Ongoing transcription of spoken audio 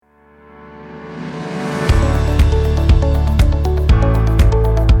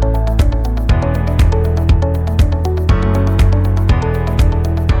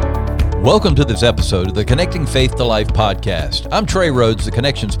Welcome to this episode of the Connecting Faith to Life podcast. I'm Trey Rhodes, the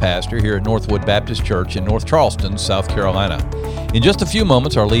Connections Pastor here at Northwood Baptist Church in North Charleston, South Carolina. In just a few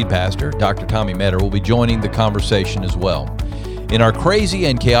moments, our lead pastor, Dr. Tommy Metter, will be joining the conversation as well. In our crazy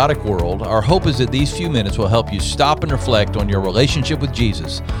and chaotic world, our hope is that these few minutes will help you stop and reflect on your relationship with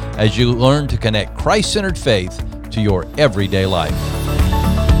Jesus as you learn to connect Christ-centered faith to your everyday life.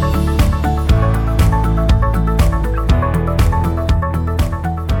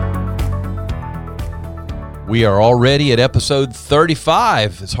 We are already at episode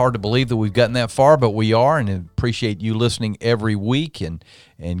 35. It's hard to believe that we've gotten that far, but we are, and I appreciate you listening every week and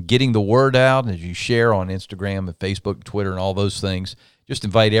getting the word out as you share on Instagram and Facebook, Twitter, and all those things. Just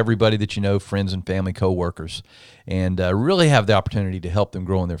invite everybody that you know, friends and family, coworkers, and really have the opportunity to help them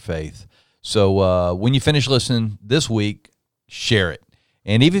grow in their faith. So when you finish listening this week, share it.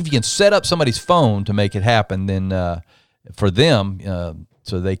 And even if you can set up somebody's phone to make it happen, then for them,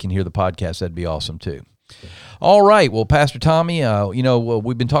 so they can hear the podcast, that'd be awesome too. All right. Well, Pastor Tommy,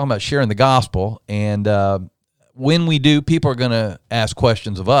 we've been talking about sharing the gospel, and when we do, people are going to ask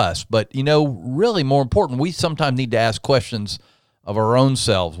questions of us. But, really more important, we sometimes need to ask questions of our own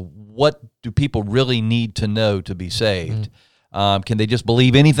selves. What do people really need to know to be saved? Can they just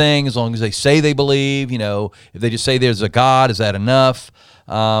believe anything as long as they say they believe? If they just say there's a God, is that enough?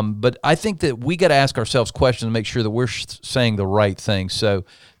 But I think that we got to ask ourselves questions and make sure that we're saying the right thing. So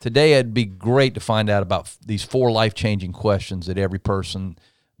today it'd be great to find out about these 4 life-changing questions that every person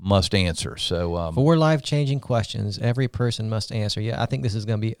must answer. So 4 life-changing questions every person must answer. Yeah, I think this is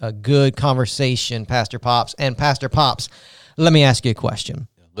going to be a good conversation, Pastor Pops. And Pastor Pops, let me ask you a question.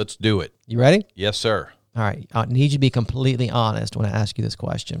 Let's do it. You ready? Yes, sir. All right. I need you to be completely honest when I ask you this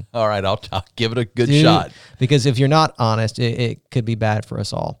question. All right. I'll give it a good shot. Because if you're not honest, it could be bad for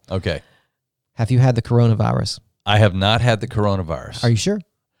us all. Okay. Have you had the coronavirus? I have not had the coronavirus. Are you sure?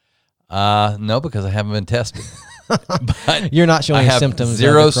 No, because I haven't been tested. But you're not showing symptoms.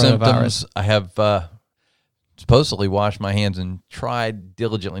 Zero of the coronavirus. symptoms. I have supposedly washed my hands and tried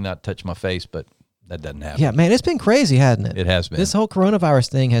diligently not to touch my face, but that doesn't happen. Yeah, man, it's been crazy, hasn't it? It has been. This whole coronavirus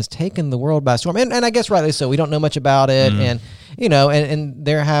thing has taken the world by storm. And I guess rightly so. We don't know much about it. And, and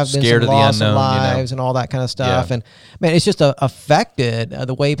there have been some loss of lives and all that kind of stuff. Yeah. And, man, it's just affected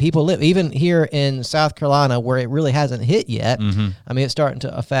the way people live. Even here in South Carolina, where it really hasn't hit yet, I mean, it's starting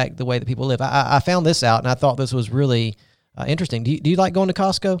to affect the way that people live. I found this out, and I thought this was really interesting. Do you like going to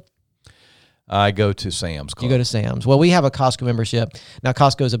Costco? I go to Sam's Club. You go to Sam's. Well, we have a Costco membership. Now,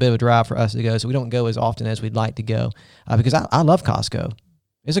 Costco is a bit of a drive for us to go, so we don't go as often as we'd like to go because I love Costco.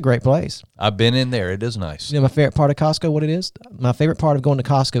 It's a great place. I've been in there. It is nice. You know my favorite part of Costco, what it is? My favorite part of going to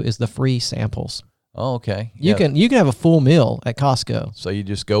Costco is the free samples. Oh, okay. You can have a full meal at Costco. So you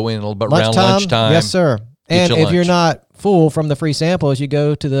just go in a little bit around lunchtime. Yes, sir. And if lunch. You're not full from the free samples, you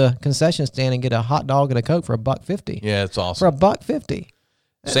go to the concession stand and get a hot dog and a Coke for $1.50. Yeah, it's awesome. For $1.50.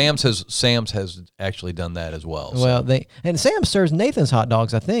 Sam's has actually done that as well. Well, Sam's serves Nathan's hot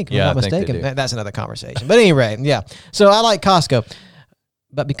dogs, I think. If I'm not mistaken. That's another conversation. But anyway, yeah. So I like Costco.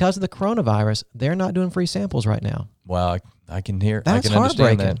 But because of the coronavirus, they're not doing free samples right now. Well, I can hear. That's I can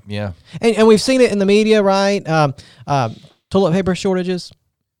understand that. Yeah. And we've seen it in the media, right? Toilet paper shortages.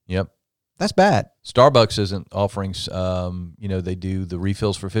 Yep. That's bad. Starbucks isn't offering. They do the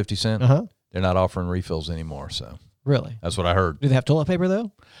refills for 50 cents. They're not offering refills anymore. So. Really? That's what I heard. Do they have toilet paper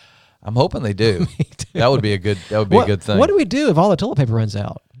though? I'm hoping they do. That would be a good thing. What do we do if all the toilet paper runs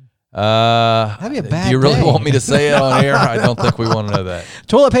out? That'd be a bad Do you really day. want me to say it on air? I don't think we want to know that.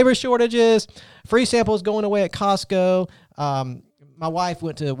 Toilet paper shortages, free samples going away at Costco. My wife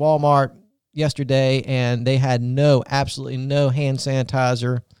went to Walmart yesterday and they had absolutely no hand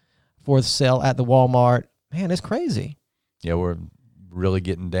sanitizer for sale at the Walmart. Man, it's crazy. Yeah, we're really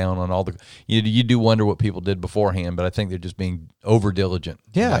getting down on all the you do wonder what people did beforehand, but I think they're just being over diligent.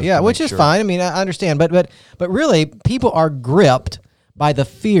 Which is fine. I mean, I understand, but really people are gripped by the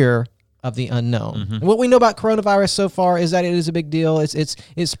fear of the unknown. What we know about coronavirus so far is that it is a big deal. It's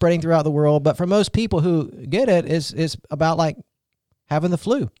spreading throughout the world, but for most people who get it, it's about like having the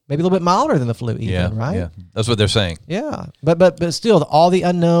flu, maybe a little bit milder than the flu even, right? Yeah, that's what they're saying. Yeah, but still, all the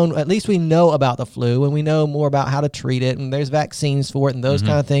unknown, at least we know about the flu, and we know more about how to treat it, and there's vaccines for it and those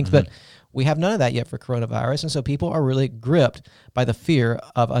kind of things, but we have none of that yet for coronavirus, and so people are really gripped by the fear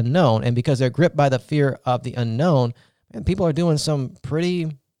of unknown, and because they're gripped by the fear of the unknown, and people are doing some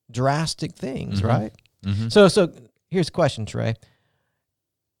pretty drastic things, right? So here's the question, Trey.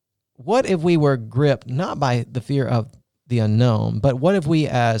 What if we were gripped not by the fear of the unknown, but what if we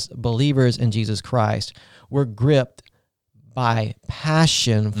as believers in Jesus Christ were gripped by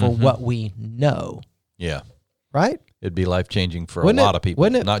passion for what we know? Yeah. Right? It'd be life-changing for Wouldn't a it? lot of people,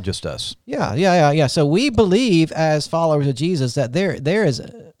 Wouldn't it? not just us. Yeah. So we believe as followers of Jesus that there is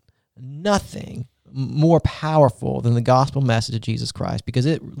nothing more powerful than the gospel message of Jesus Christ, because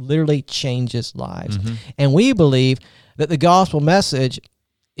it literally changes lives. And we believe that the gospel message,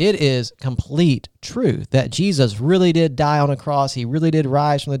 it is complete truth, that Jesus really did die on a cross. He really did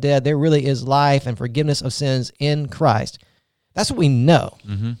rise from the dead. There really is life and forgiveness of sins in Christ. That's what we know.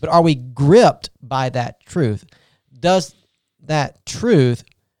 But are we gripped by that truth? Does that truth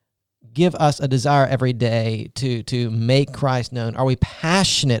give us a desire every day to make Christ known? Are we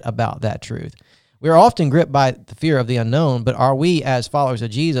passionate about that truth? We're often gripped by the fear of the unknown, but are we, as followers of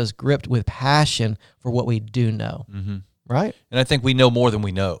Jesus, gripped with passion for what we do know? Right? And I think we know more than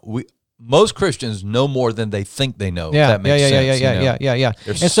we know. Most Christians know more than they think they know. If that makes sense. Yeah.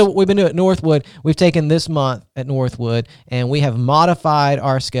 And so what we've been doing at Northwood, we've taken this month at Northwood, and we have modified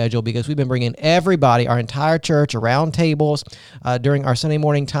our schedule because we've been bringing everybody, our entire church, around tables during our Sunday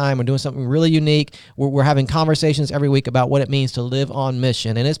morning time. We're doing something really unique. We're having conversations every week about what it means to live on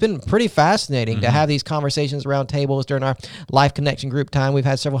mission. And it's been pretty fascinating to have these conversations around tables during our Life Connection group time. We've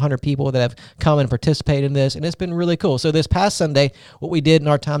had several hundred people that have come and participated in this, and it's been really cool. So this past Sunday, what we did in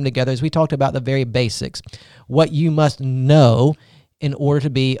our time together is we talked about the very basics, what you must know in order to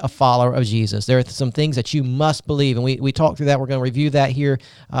be a follower of Jesus. There are some things that you must believe, and we talked through that. We're going to review that here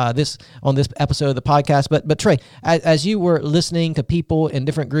on this episode of the podcast. But Trey, as you were listening to people in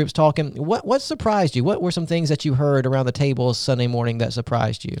different groups talking, what surprised you? What were some things that you heard around the table Sunday morning that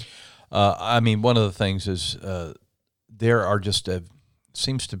surprised you? I mean, one of the things is there are just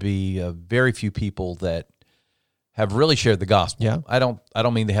seems to be very few people that have really shared the gospel. Yeah. I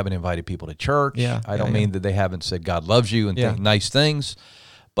don't mean they haven't invited people to church. I don't mean that they haven't said God loves you and nice things,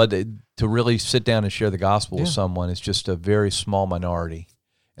 but to really sit down and share the gospel with someone is just a very small minority.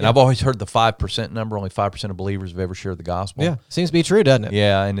 And I've always heard the 5% number. Only 5% of believers have ever shared the gospel. Yeah, seems to be true, doesn't it?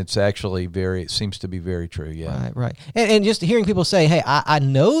 Yeah, and it's actually it seems to be very true. Yeah, right. And just hearing people say, "Hey, I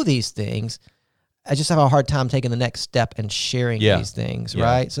know these things. I just have a hard time taking the next step and sharing these things,"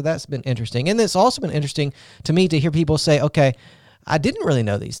 right? So that's been interesting. And it's also been interesting to me to hear people say, okay, I didn't really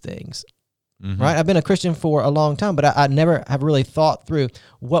know these things, right? I've been a Christian for a long time, but I never have really thought through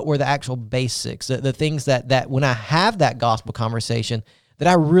what were the actual basics, the things that when I have that gospel conversation, that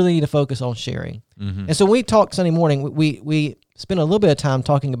I really need to focus on sharing. And so when we talk Sunday morning, we spend a little bit of time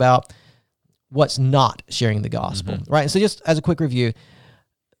talking about what's not sharing the gospel, right? And so just as a quick review,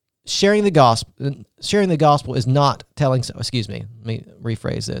 sharing the gospel is not telling. Excuse me. Let me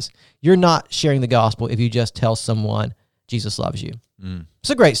rephrase this. You're not sharing the gospel if you just tell someone Jesus loves you.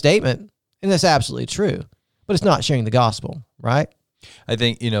 It's a great statement, and that's absolutely true. But it's not sharing the gospel, right? I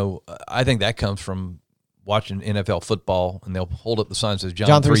think that comes from watching NFL football, and they'll hold up the sign that says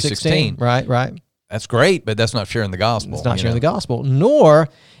John 3:16. Right. That's great, but that's not sharing the gospel. It's not sharing the gospel, nor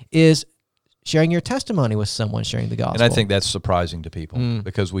is sharing your testimony with someone sharing the gospel. And I think that's surprising to people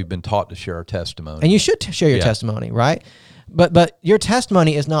because we've been taught to share our testimony. And you should share your testimony, right? But your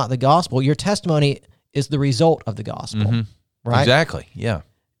testimony is not the gospel. Your testimony is the result of the gospel, right? Exactly, yeah.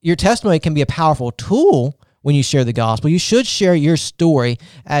 Your testimony can be a powerful tool when you share the gospel. You should share your story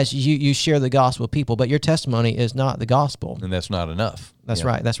as you share the gospel with people, but your testimony is not the gospel. And that's not enough. That's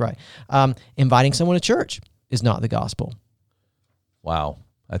right. Inviting someone to church is not the gospel. Wow.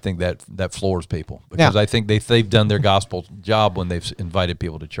 I think that floors people because I think they've done their gospel job when they've invited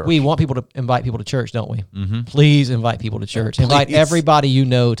people to church. We want people to invite people to church, don't we? Please invite people to church. Invite everybody you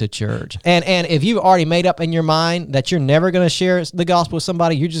know to church. And if you've already made up in your mind that you're never going to share the gospel with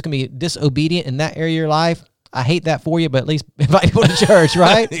somebody, you're just going to be disobedient in that area of your life, I hate that for you, but at least invite people to church,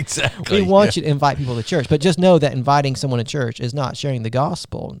 right? Exactly. We want you to invite people to church, but just know that inviting someone to church is not sharing the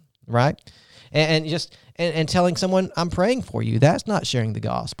gospel, right? And telling someone, I'm praying for you, that's not sharing the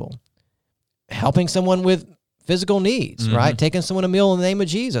gospel. Helping someone with physical needs, right? Taking someone a meal in the name of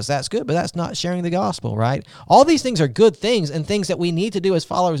Jesus, that's good, but that's not sharing the gospel, right? All these things are good things and things that we need to do as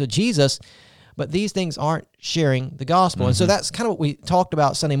followers of Jesus, but these things aren't sharing the gospel. And so that's kind of what we talked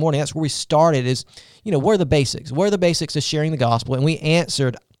about Sunday morning. That's where we started is, what are the basics? What are the basics of sharing the gospel? And we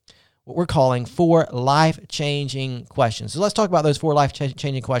answered what we're calling 4 life-changing questions. So let's talk about those 4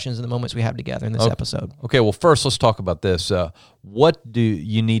 life-changing questions in the moments we have together in this episode. Okay, well, first let's talk about this. What do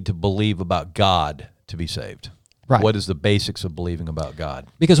you need to believe about God to be saved? Right. What is the basics of believing about God?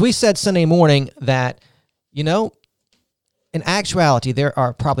 Because we said Sunday morning that, in actuality, there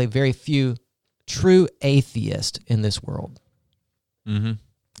are probably very few true atheists in this world.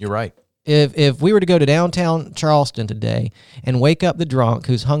 You're right. If we were to go to downtown Charleston today and wake up the drunk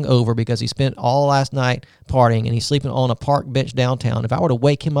who's hung over because he spent all last night partying and he's sleeping on a park bench downtown, if I were to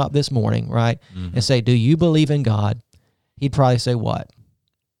wake him up this morning, right, and say, do you believe in God? he'd probably say what?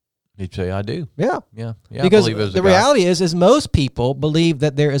 He'd say, I do. Yeah. Yeah. Yeah. Because I believe there's a the God. reality is most people believe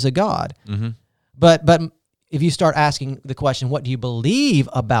that there is a God. Mm-hmm. But if you start asking the question, what do you believe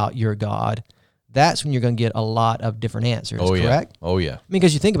about your God? That's when you're going to get a lot of different answers, correct? Oh, yeah.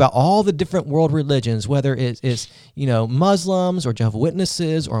 Because you think about all the different world religions, whether it's Muslims or Jehovah's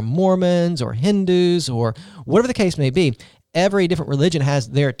Witnesses or Mormons or Hindus or whatever the case may be, every different religion has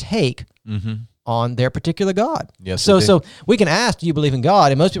their take on their particular God. Yes, So we can ask, do you believe in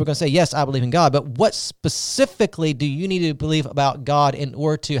God? And most people are going to say, yes, I believe in God. But what specifically do you need to believe about God in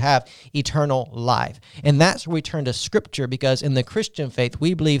order to have eternal life? And that's where we turn to Scripture, because in the Christian faith,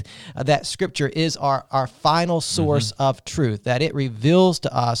 we believe that Scripture is our final source of truth, that it reveals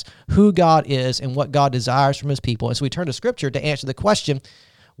to us who God is and what God desires from his people. And so we turn to Scripture to answer the question,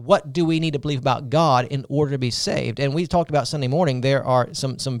 what do we need to believe about God in order to be saved? And we talked about Sunday morning, there are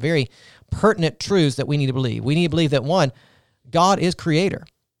some very pertinent truths that we need to believe. We need to believe that, one, God is creator,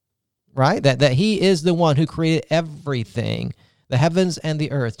 right? That he is the one who created everything, the heavens and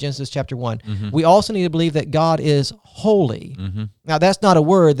the earth, Genesis chapter 1. We also need to believe that God is holy. Now, that's not a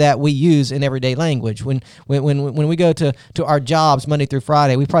word that we use in everyday language. When we go to our jobs Monday through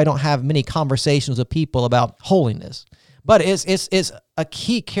Friday, we probably don't have many conversations with people about holiness. But it's a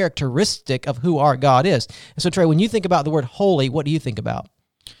key characteristic of who our God is. And so, Trey, when you think about the word holy, what do you think about?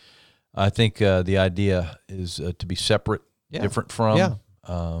 I think the idea is to be separate, different from,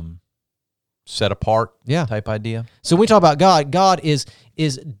 set apart type idea. So when we talk about God, God is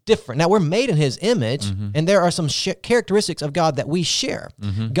different. Now, we're made in his image, and there are some characteristics of God that we share.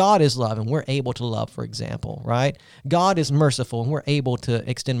 God is love, and we're able to love, for example, right? God is merciful, and we're able to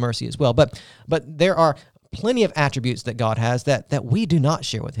extend mercy as well. But there are plenty of attributes that God has that we do not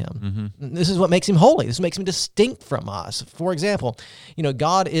share with him. This is what makes him holy. This makes him distinct from us. For example,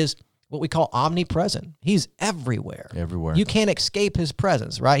 God is what we call omnipresent. He's everywhere. Everywhere. You can't escape his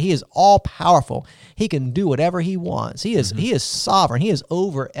presence, right? He is all powerful. He can do whatever he wants. He is sovereign. He is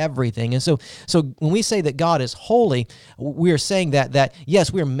over everything. And so when we say that God is holy, we are saying that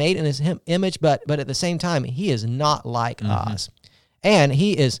yes, we are made in his image, but at the same time, he is not like us. And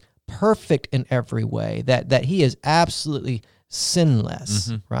he is perfect in every way, that he is absolutely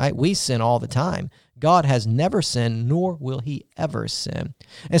sinless, right? We sin all the time. God has never sinned, nor will he ever sin.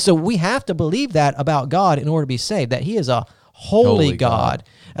 And so we have to believe that about God in order to be saved, that he is a holy God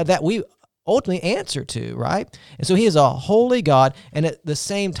that we ultimately answer to, right? And so he is a holy God, and at the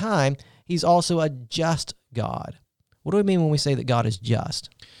same time, he's also a just God. What do we mean when we say that God is just?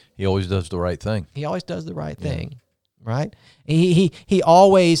 He always does the right thing. He always does the right thing, right? He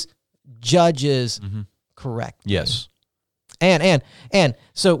always judges correctly. Yes. And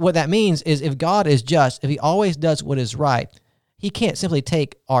so what that means is, if God is just, if he always does what is right, he can't simply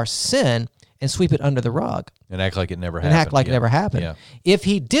take our sin and sweep it under the rug. And act like it never happened. Yeah. If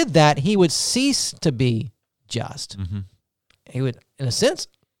he did that, he would cease to be just. He would, in a sense,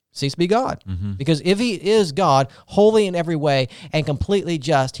 cease to be God. Because if he is God, holy in every way and completely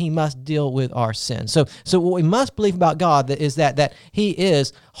just, he must deal with our sin. So what we must believe about God is that he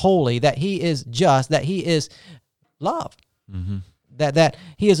is holy, that he is just, that he is love. That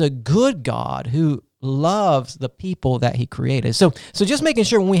he is a good God who loves the people that he created. So just making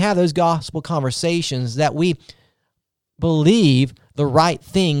sure when we have those gospel conversations that we believe the right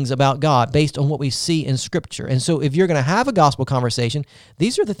things about God based on what we see in Scripture. And so if you're going to have a gospel conversation,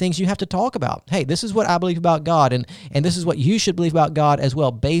 these are the things you have to talk about. Hey, this is what I believe about God, and this is what you should believe about God as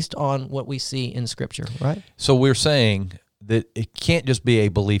well, based on what we see in Scripture, right? So we're saying that it can't just be a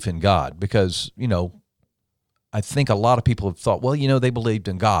belief in God, because, I think a lot of people have thought, well, they believed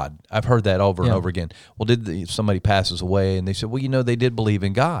in God. I've heard that over and over again. Well, somebody passes away and they said, well, they did believe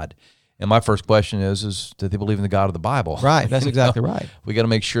in God. And my first question is did they believe in the God of the Bible? Right, that's exactly right. We got to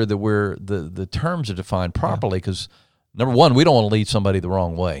make sure that the terms are defined properly, because number one, we don't want to lead somebody the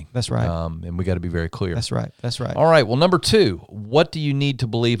wrong way. That's right. And we got to be very clear. That's right. All right, well, number two, what do you need to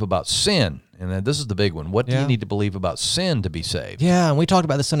believe about sin? And then this is the big one. What do you need to believe about sin to be saved? Yeah, and we talked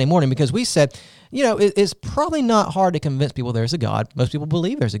about this Sunday morning, because we said, it's probably not hard to convince people there's a God. Most people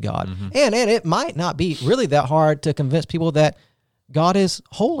believe there's a God. And it might not be really that hard to convince people that God is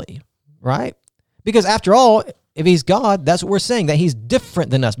holy, right? Because after all, if he's God, that's what we're saying, that he's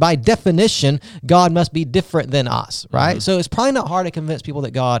different than us. By definition, God must be different than us, right? So it's probably not hard to convince people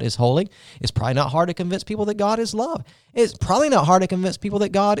that God is holy. It's probably not hard to convince people that God is love. It's probably not hard to convince people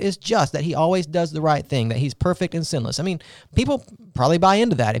that God is just, that he always does the right thing, that he's perfect and sinless. I mean, people probably buy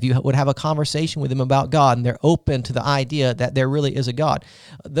into that if you would have a conversation with them about God and they're open to the idea that there really is a God.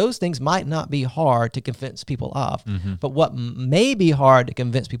 Those things might not be hard to convince people of. But what may be hard to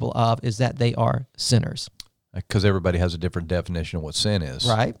convince people of is that they are sinners. Because everybody has a different definition of what sin is.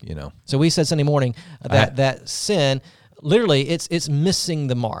 Right. So we said Sunday morning that sin, literally, it's missing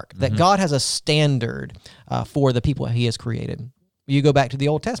the mark, that God has a standard for the people he has created. You go back to the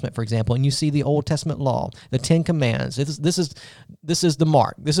Old Testament, for example, and you see the Old Testament law, the Ten Commandments. This is the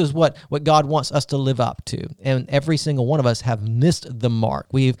mark. This is what God wants us to live up to. And every single one of us have missed the mark.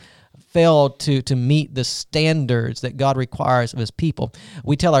 We've failed to meet the standards that God requires of his people.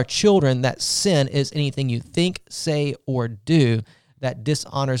 We tell our children that sin is anything you think, say, or do that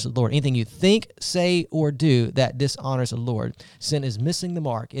dishonors the Lord. Anything you think, say, or do that dishonors the Lord. Sin is missing the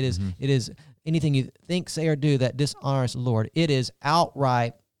mark. It is anything you think, say, or do that dishonors the Lord. It is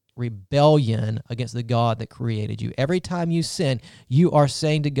outright rebellion against the God that created you. Every time you sin, you are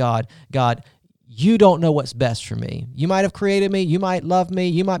saying to God, you don't know what's best for me. You might have created me, you might love me,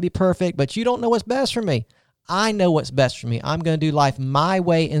 you might be perfect, but you don't know what's best for me. I know what's best for me. I'm going to do life my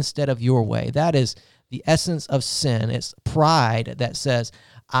way instead of your way. That is the essence of sin. It's pride that says,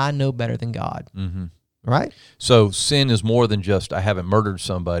 I know better than God. Mm-hmm. Right? So sin is more than just I haven't murdered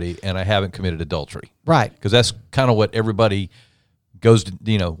somebody and I haven't committed adultery. Right. Because that's kind of what everybody goes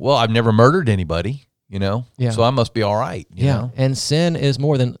to, well, I've never murdered anybody, so I must be all right. You know? And sin is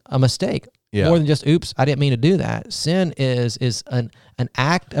more than a mistake. Yeah. More than just, oops, I didn't mean to do that. Sin is an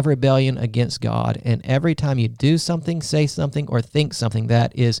act of rebellion against God. And every time you do something, say something, or think something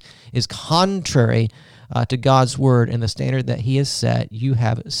that is contrary to God's word and the standard that he has set, you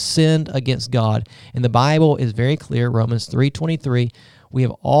have sinned against God. And the Bible is very clear, Romans 3:23, we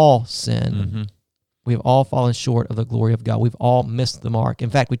have all sinned. Mm-hmm. We have all fallen short of the glory of God. We've all missed the mark. In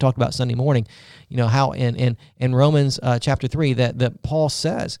fact, we talked about Sunday morning, how in Romans chapter 3 that Paul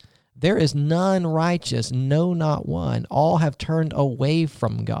says, there is none righteous, no, not one. All have turned away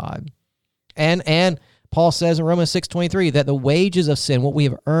from God. And Paul says in Romans 6:23 that the wages of sin, what we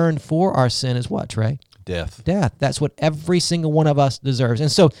have earned for our sin is what, Trey? Death. That's what every single one of us deserves.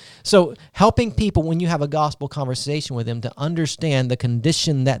 And so helping people, when you have a gospel conversation with them, to understand the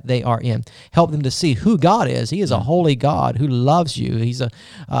condition that they are in, help them to see who God is. He is a holy God who loves you. He's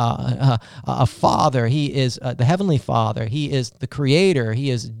a father. He is the heavenly Father. He is the creator. He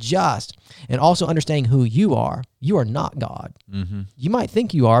is just. And also understanding who you are. You are not God. Mm-hmm. You might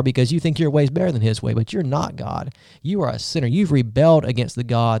think you are because you think your way is better than his way, but you're not God. You are a sinner. You've rebelled against the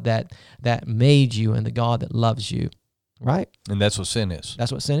God that made you and the God that loves you, right? And that's what sin is.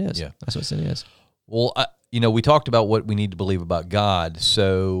 That's what sin is. Yeah. That's what sin is. Well, we talked about what we need to believe about God,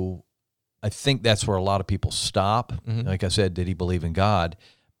 so I think that's where a lot of people stop. Mm-hmm. Like I said, did he believe in God?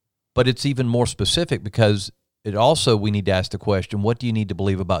 But it's even more specific because we need to ask the question, what do you need to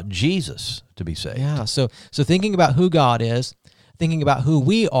believe about Jesus to be saved? Yeah, so thinking about who God is, thinking about who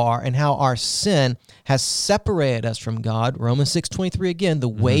we are and how our sin has separated us from God. Romans 6:23 again, the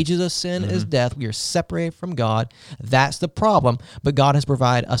wages of sin is death. We are separated from God. That's the problem, but God has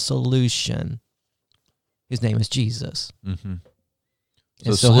provided a solution. His name is Jesus. Mm-hmm.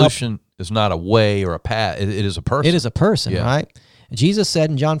 So the solution is not a way or a path. It is a person. It is a person, right? Jesus said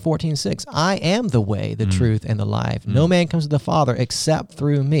in John 14:6, I am the way, the truth, and the life. No man comes to the Father except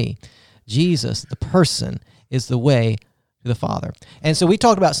through me. Jesus, the person, is the way to the Father. And so we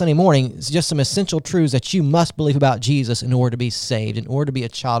talked about Sunday morning, it's just some essential truths that you must believe about Jesus in order to be saved, in order to be a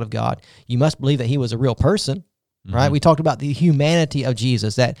child of God. You must believe that he was a real person. Right? We talked about the humanity of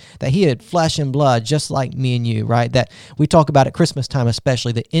Jesus, that he had flesh and blood just like me and you, right? That we talk about at Christmas time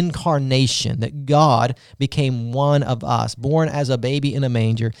especially, the incarnation, that God became one of us, born as a baby in a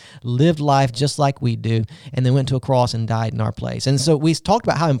manger, lived life just like we do, and then went to a cross and died in our place. And so we talked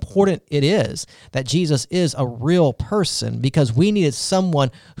about how important it is that Jesus is a real person because we needed someone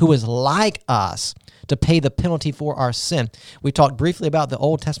who was like us to pay the penalty for our sin. We talked briefly about the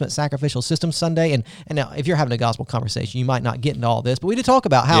Old Testament sacrificial system Sunday, and now if you're having a gospel conversation, you might not get into all this, but we did talk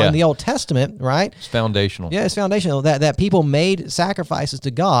about how in the Old Testament, right? It's foundational. Yeah, it's foundational, that people made sacrifices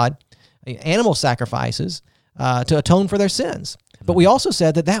to God, animal sacrifices, to atone for their sins. But we also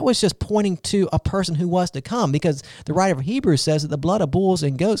said that was just pointing to a person who was to come, because the writer of Hebrews says that the blood of bulls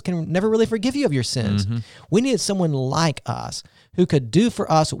and goats can never really forgive you of your sins. Mm-hmm. We needed someone like us who could do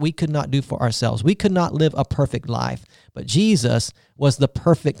for us what we could not do for ourselves. We could not live a perfect life, but Jesus was the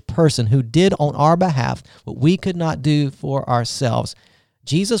perfect person who did on our behalf what we could not do for ourselves.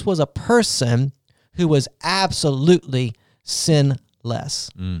 Jesus was a person who was absolutely sinless,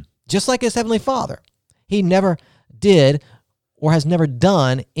 just like his heavenly Father. He never did or has never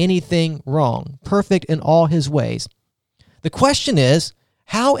done anything wrong, perfect in all his ways. The question is,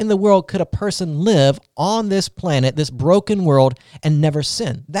 how in the world could a person live on this planet, this broken world, and never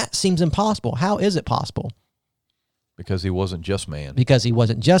sin? That seems impossible. How is it possible? Because he wasn't just man. Because he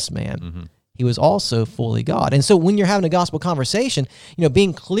wasn't just man. Mm-hmm. he was also fully God. And so when you're having a gospel conversation,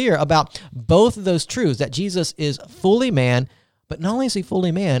 being clear about both of those truths, that Jesus is fully man, but not only is he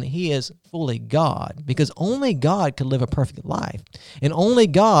fully man, he is fully God, because only God could live a perfect life. And only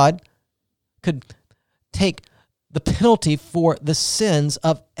God could take the penalty for the sins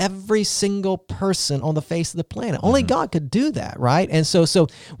of every single person on the face of the planet. Only God could do that, right? And so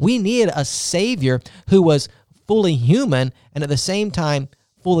we needed a Savior who was fully human and at the same time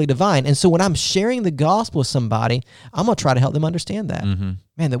fully divine. And so when I'm sharing the gospel with somebody, I'm going to try to help them understand that.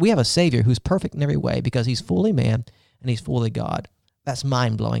 Man, that we have a Savior who's perfect in every way because he's fully man and he's fully God. That's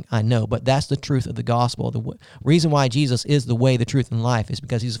mind-blowing, I know, but that's the truth of the gospel. The reason why Jesus is the way, the truth, and life is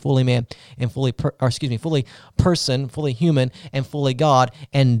because he's fully man and fully person, fully human, and fully God,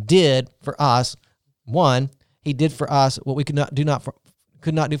 and did for us, one, he did for us what we could not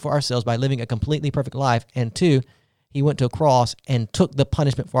do for ourselves by living a completely perfect life, and two, he went to a cross and took the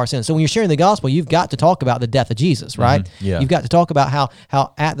punishment for our sins. So when you're sharing the gospel, you've got to talk about the death of Jesus, right? Yeah. You've got to talk about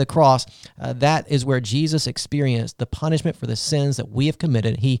how at the cross, that is where Jesus experienced the punishment for the sins that we have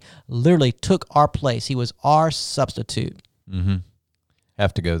committed. He literally took our place. He was our substitute.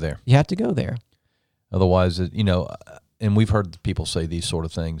 Have to go there. You have to go there. Otherwise, and we've heard people say these sort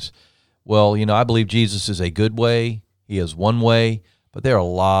of things. Well, I believe Jesus is a good way. He is one way, but there are a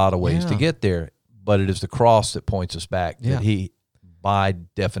lot of ways to get there. But it is the cross that points us back that he, by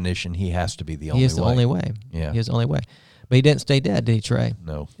definition, he has to be the only way. He is the only way. Yeah. He is the only way. But he didn't stay dead, did he, Trey?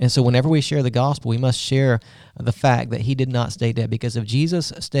 No. And so whenever we share the gospel, we must share the fact that he did not stay dead, because if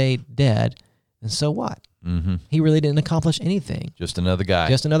Jesus stayed dead, then so what? He really didn't accomplish anything. Just another guy.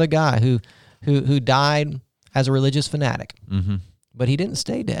 Just another guy who died as a religious fanatic. But he didn't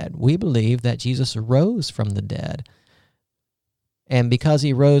stay dead. We believe that Jesus rose from the dead. And because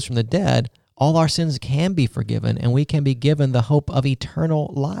he rose from the dead, all our sins can be forgiven, and we can be given the hope of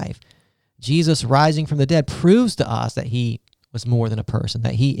eternal life. Jesus rising from the dead proves to us that he was more than a person,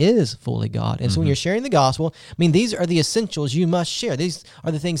 that he is fully God. And so when you're sharing the gospel, these are the essentials you must share. These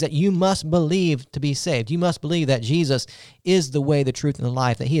are the things that you must believe to be saved. You must believe that Jesus is the way, the truth, and the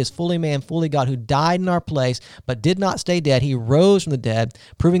life, that he is fully man, fully God, who died in our place, but did not stay dead. He rose from the dead,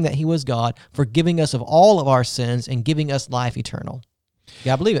 proving that he was God, forgiving us of all of our sins and giving us life eternal. You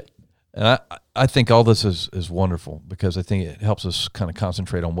gotta believe it. And I think all this is wonderful, because I think it helps us kind of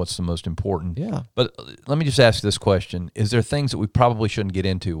concentrate on what's the most important. Yeah. But let me just ask this question. Is there things that we probably shouldn't get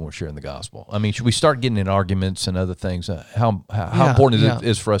into when we're sharing the gospel? Should we start getting in arguments and other things? How important it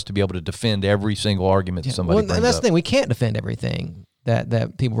is for us to be able to defend every single argument that somebody brings up? And that's the thing. We can't defend everything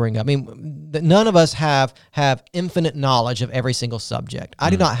that people bring up. None of us have infinite knowledge of every single subject.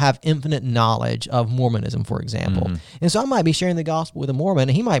 I do not have infinite knowledge of Mormonism, for example. And so I might be sharing the gospel with a Mormon,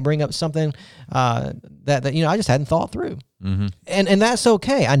 and he might bring up something that I just hadn't thought through. And that's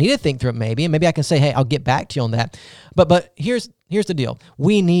okay. I need to think through it maybe, and maybe I can say, hey, I'll get back to you on that. But here's the deal.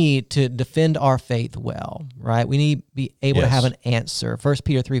 We need to defend our faith well, right? We need to be able to have an answer. 1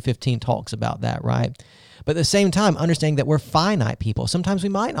 Peter 3:15 talks about that, right? But at the same time, understanding that we're finite people. Sometimes we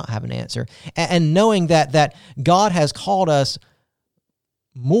might not have an answer. And knowing that God has called us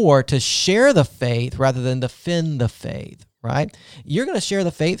more to share the faith rather than defend the faith, right? You're going to share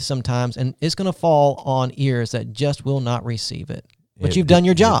the faith sometimes, and it's going to fall on ears that just will not receive it. But you've done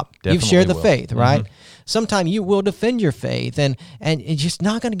your job. You've shared the faith, right? Sometimes you will defend your faith, and it's just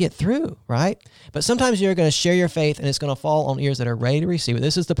not going to get through, right? But sometimes you're going to share your faith, and it's going to fall on ears that are ready to receive it.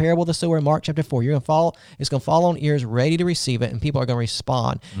 This is the parable of the sower in Mark chapter 4. It's going to fall on ears ready to receive it, and people are going to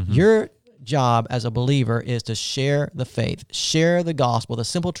respond. Your job as a believer is to share the faith, share the gospel, the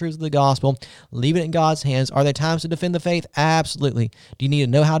simple truths of the gospel, leave it in God's hands. Are there times to defend the faith? Absolutely. Do you need to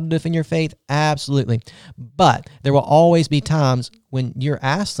know how to defend your faith? Absolutely. But there will always be times when you're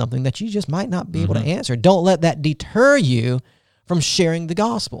asked something that you just might not be able to answer. Don't let that deter you from sharing the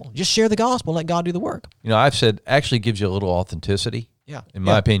gospel. Just share the gospel and let God do the work. I've said actually gives you a little authenticity. Yeah. In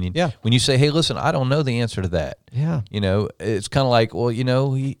my opinion. Yeah. When you say, hey, listen, I don't know the answer to that. Yeah. It's kind of like, well,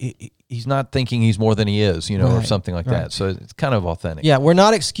 he's not thinking he's more than he is, or something like that. So it's kind of authentic. Yeah, we're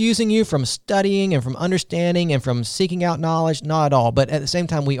not excusing you from studying and from understanding and from seeking out knowledge, not at all. But at the same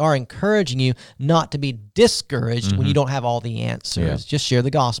time, we are encouraging you not to be discouraged when you don't have all the answers. Yeah. Just share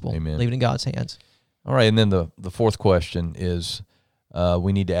the gospel. Amen. Leave it in God's hands. All right, and then the fourth question is,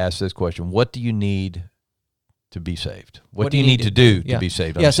 we need to ask this question: what do you need to be saved? What do you need to do to be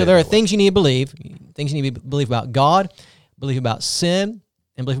saved? Yeah, so there are things you need to believe, things you need to believe about God, believe about sin,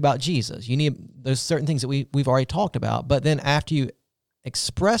 and believe about Jesus. There's certain things that we've already talked about, but then after you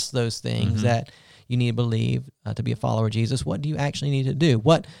express those things that you need to believe to be a follower of Jesus? What do you actually need to do?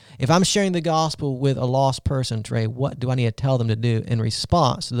 What if I'm sharing the gospel with a lost person, Trey, what do I need to tell them to do in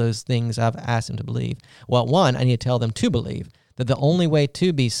response to those things I've asked them to believe? Well, one, I need to tell them to believe that the only way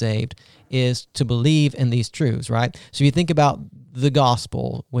to be saved is to believe in these truths, right? So you think about the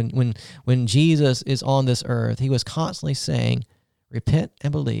gospel, when Jesus is on this earth, he was constantly saying, repent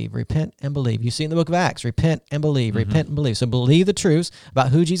and believe, repent and believe. You see in the book of Acts, repent and believe, repent and believe. So believe the truths about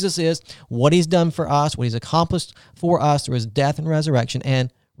who Jesus is, what he's done for us, what he's accomplished for us through his death and resurrection,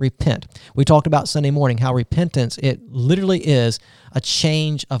 and repent. We talked about Sunday morning how repentance, it literally is a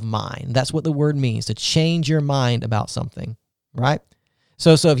change of mind. That's what the word means, to change your mind about something, right?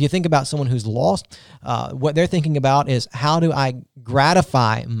 So if you think about someone who's lost, what they're thinking about is, how do I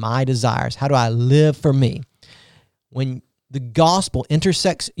gratify my desires? How do I live for me? When the gospel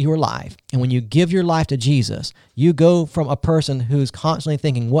intersects your life, and when you give your life to Jesus, you go from a person who's constantly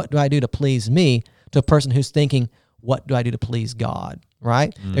thinking, what do I do to please me, to a person who's thinking, what do I do to please God,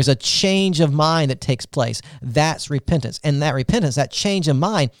 right? There's a change of mind that takes place. That's repentance. And that repentance, that change of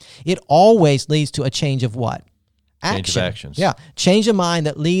mind, it always leads to a change of what? Action. Change of actions. Yeah, change of mind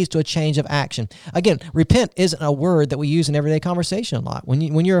that leads to a change of action. Again, repent isn't a word that we use in everyday conversation a lot. When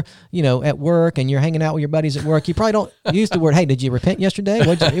you're at work and you're hanging out with your buddies at work, you probably don't use the word, hey, did you repent yesterday?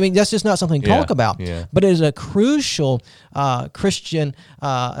 That's just not something to talk about. Yeah. But it is a crucial Christian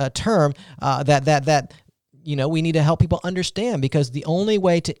term that we need to help people understand, because the only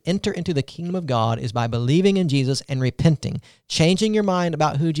way to enter into the kingdom of God is by believing in Jesus and repenting, changing your mind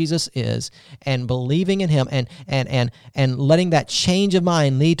about who Jesus is and believing in him, and letting that change of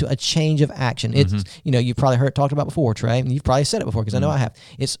mind lead to a change of action. It's, you've probably heard it talked about before, Trey, and you've probably said it before, because I know I have.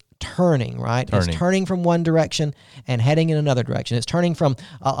 It's turning, right? It's turning from one direction and heading in another direction. It's turning from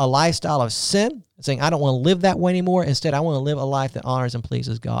a lifestyle of sin, saying, I don't want to live that way anymore. Instead, I want to live a life that honors and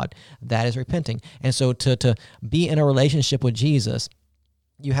pleases God. That is repenting. And so to be in a relationship with Jesus,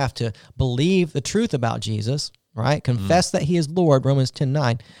 you have to believe the truth about Jesus, right? Confess that he is Lord, Romans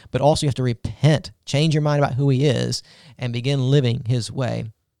 10:9, but also you have to repent, change your mind about who he is, and begin living his way.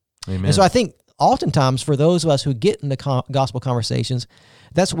 Amen. And so I think oftentimes for those of us who get into gospel conversations,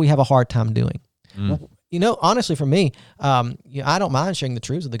 that's what we have a hard time doing. Honestly, for me, I don't mind sharing the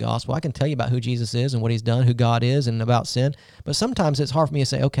truths of the gospel. I can tell you about who Jesus is and what he's done, who God is, and about sin. But sometimes it's hard for me to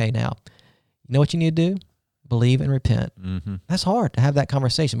say, okay, now, you know what you need to do? Believe and repent. That's hard to have that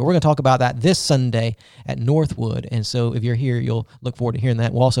conversation. But we're going to talk about that this Sunday at Northwood. And so if you're here, you'll look forward to hearing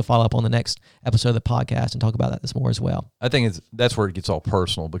that. We'll also follow up on the next episode of the podcast and talk about that this more as well. I think that's where it gets all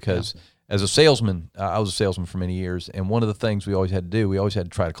personal, because as a salesman, I was a salesman for many years, and one of the things we always had to do, we always had to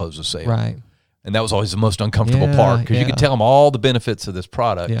try to close the sale. Right. And that was always the most uncomfortable part, because you could tell them all the benefits of this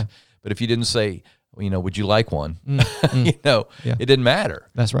product. Yeah. But if you didn't say, would you like one? It didn't matter.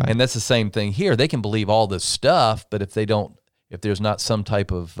 That's right. And that's the same thing here. They can believe all this stuff, but if there's not some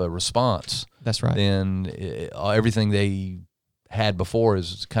type of response, that's right, then everything they had before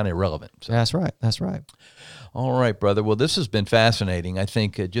is kind of irrelevant. So. That's right. That's right. All right, brother. Well, this has been fascinating. I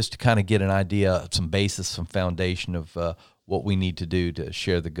think just to kind of get an idea, some basis, some foundation of what we need to do to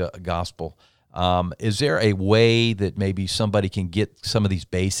share the gospel. Is there a way that maybe somebody can get some of these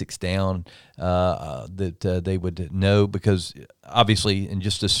basics down that they would know? Because obviously in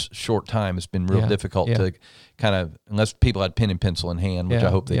just this short time, it's been real difficult to kind of, unless people had pen and pencil in hand, which I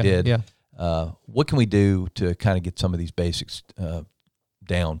hope they did. Yeah. What can we do to kind of get some of these basics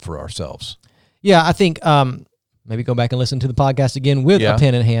down for ourselves? Yeah, I think maybe go back and listen to the podcast again with a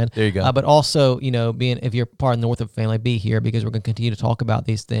pen in hand. There you go. But also, if you're part of the Northwood family, be here, because we're going to continue to talk about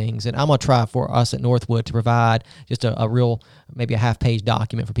these things. And I'm going to try for us at Northwood to provide just a real, maybe a half-page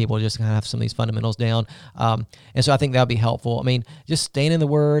document for people to just kind of have some of these fundamentals down. And so I think that would be helpful. I mean, just staying in the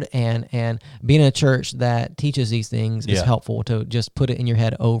Word and being in a church that teaches these things is helpful to just put it in your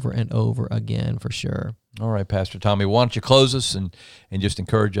head over and over again, for sure. All right, Pastor Tommy, why don't you close us and just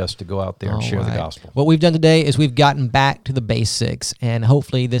encourage us to go out there and share the gospel. What we've done today is we've gotten back to the basics, and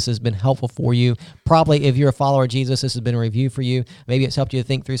hopefully this has been helpful for you. Probably if you're a follower of Jesus, this has been a review for you. Maybe it's helped you to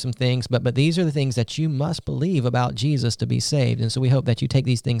think through some things, but these are the things that you must believe about Jesus to be saved. And so we hope that you take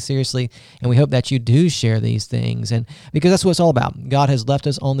these things seriously, and we hope that you do share these things, and because that's what it's all about. God has left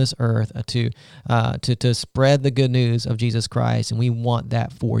us on this earth to spread the good news of Jesus Christ, and we want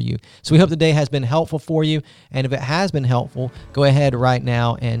that for you. So we hope the day has been helpful for you, and if it has been helpful, go ahead right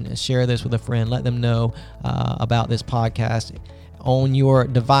now and share this with a friend. Let them know about this podcast on your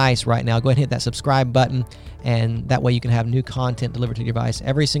device right now. Go ahead and hit that subscribe button, and that way you can have new content delivered to your device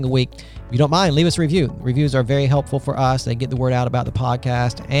every single week. If you don't mind, leave us a review. Reviews are very helpful for us. They get the word out about the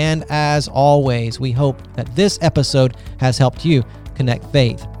podcast. And as always, we hope that this episode has helped you connect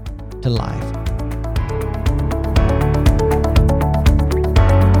faith to life.